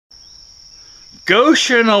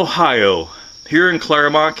Goshen, Ohio, here in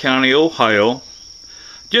Claremont County, Ohio.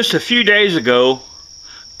 Just a few days ago,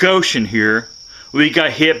 Goshen here, we got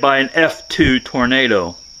hit by an F2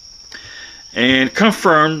 tornado. And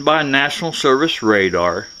confirmed by National Service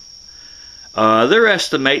radar. They're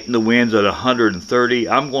estimating the winds at 130.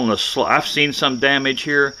 I've seen some damage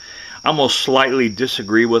here. I'm going to slightly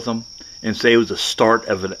disagree with them and say it was the start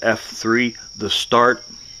of an F3. The start.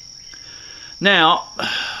 Now,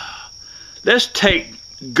 let's take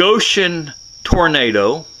Goshen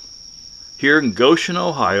Tornado here in Goshen,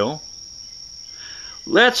 Ohio.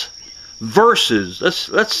 Let's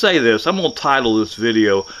say this. I'm going to title this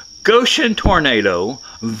video Goshen Tornado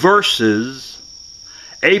versus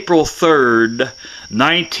April 3rd,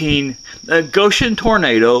 Goshen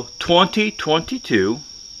Tornado 2022.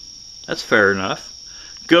 That's fair enough.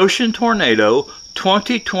 Goshen Tornado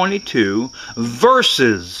 2022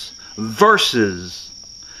 versus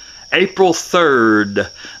April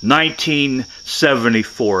 3rd,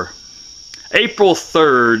 1974. April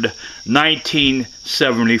 3rd,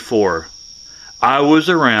 1974. I was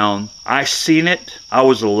around. I seen it. I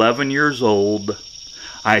was 11 years old.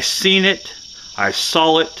 I seen it. I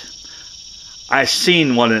saw it. I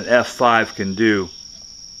seen what an F5 can do.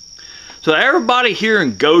 So everybody here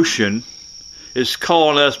in Goshen is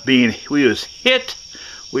calling us we was hit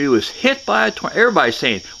by a tornado. Everybody's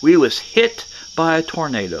saying we was hit by a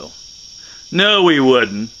tornado. No, we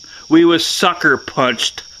wouldn't. We was sucker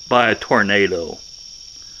punched by a tornado.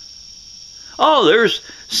 Oh, there's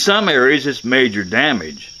some areas it's major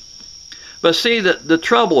damage. But see, the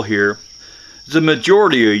trouble here is the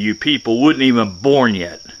majority of you people wasn't even born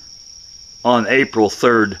yet on April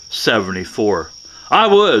 3rd, 74. I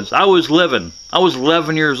was living. I was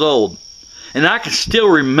 11 years old. And I can still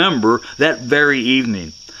remember that very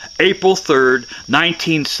evening. April 3rd,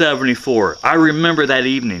 1974. I remember that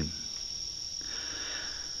evening.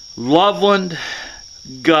 Loveland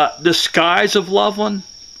got the skies of Loveland.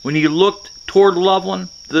 When you looked toward Loveland,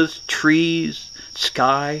 the trees,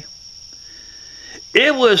 sky,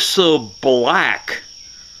 it was so black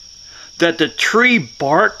that the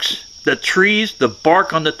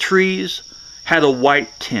bark on the trees had a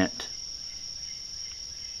white tint.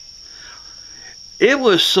 It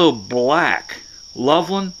was so black,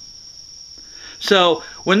 Loveland. So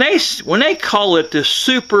when they call it the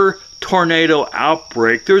super tornado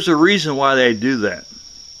outbreak, there's a reason why they do that.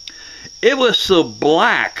 It was so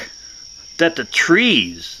black that the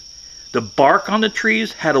bark on the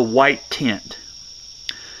trees had a white tint.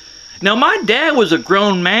 Now, my dad was a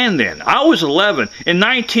grown man then. I was 11. In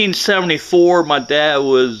 1974, my dad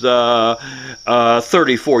was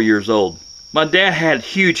 34 years old. My dad had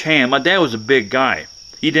huge hands. My dad was a big guy.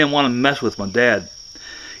 He didn't want to mess with my dad.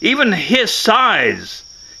 Even his size,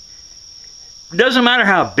 doesn't matter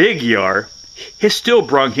how big you are, it still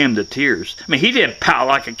brought him to tears. I mean, he didn't pout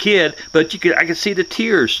like a kid, but I could see the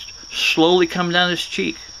tears slowly coming down his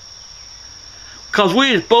cheek. Because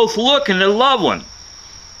we was both looking at Loveland.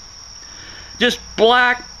 Just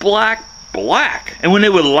black, black, black. And when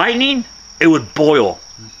it was lightning, it would boil.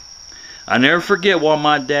 I never forget what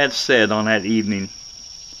my dad said on that evening.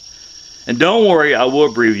 And don't worry, I will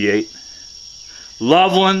abbreviate.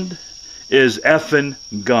 Loveland is effing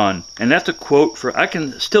gone. And that's a quote I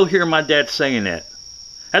can still hear my dad saying that.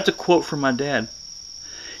 That's a quote from my dad.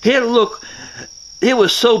 It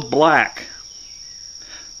was so black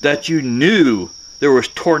that you knew there was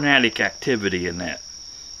tornadic activity in that.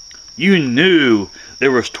 You knew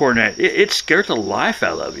there was tornado. It scared the life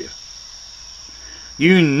out of you.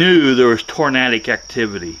 You knew there was tornadic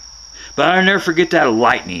activity. But I'll never forget that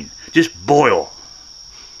lightning. Just boil.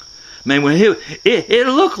 Man, when it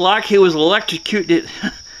looked like it was electrocuted.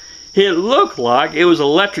 It looked like it was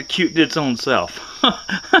electrocuting its own self.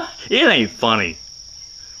 It ain't funny.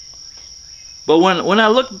 But when I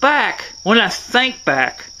look back, when I think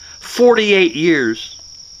back, 48 years,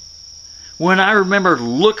 when I remember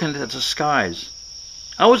looking at the skies,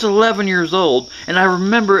 I was 11 years old, and I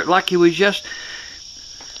remember it like it was just,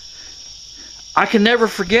 I can never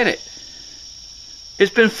forget it.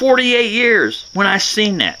 It's been 48 years when I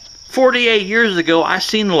seen that. 48 years ago, I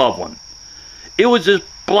seen Loveland. It was just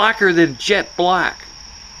blacker than jet black.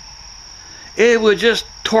 It was just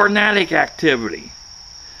tornadic activity.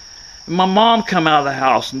 My mom come out of the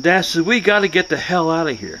house, and Dad said, "We got to get the hell out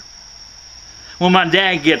of here." When my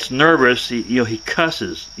dad gets nervous, he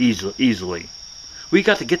cusses easily. We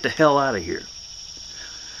got to get the hell out of here.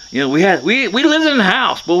 We lived in a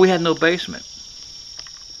house, but we had no basement.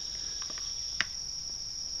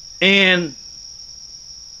 And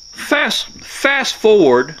fast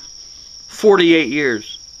forward 48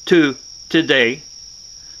 years to today,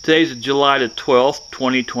 Today's July the 12th,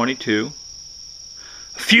 2022.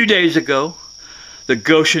 A few days ago, the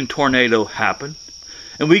Goshen tornado happened,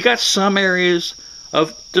 and we got some areas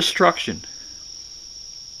of destruction.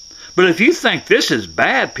 But if you think this is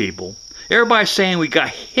bad, people, everybody's saying we got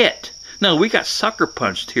hit. No, we got sucker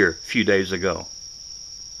punched here a few days ago.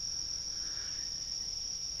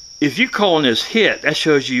 If you're calling this hit, that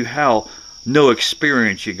shows you how no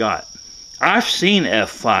experience you got. I've seen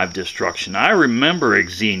F5 destruction. I remember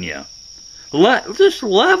Xenia. Just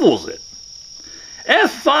levels it.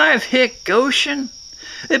 F5 hit Goshen,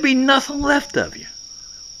 there'd be nothing left of you.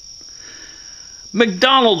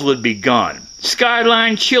 McDonald's would be gone.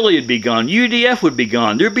 Skyline Chili would be gone. UDF would be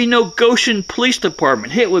gone. There'd be no Goshen Police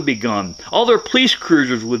Department. HIT would be gone. All their police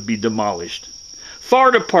cruisers would be demolished. Fire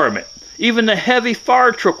department. Even the heavy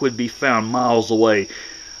fire truck would be found miles away.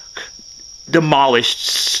 Demolished,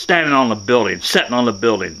 standing on the building, sitting on the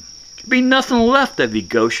building. There'd be nothing left of you,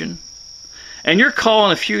 Goshen. And you're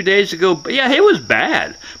calling a few days ago, yeah, it was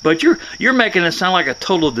bad. But you're making it sound like a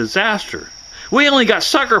total disaster. We only got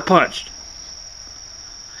sucker punched.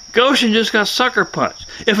 Goshen just got sucker punched.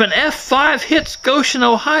 If an F5 hits Goshen,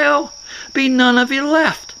 Ohio, be none of you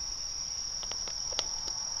left.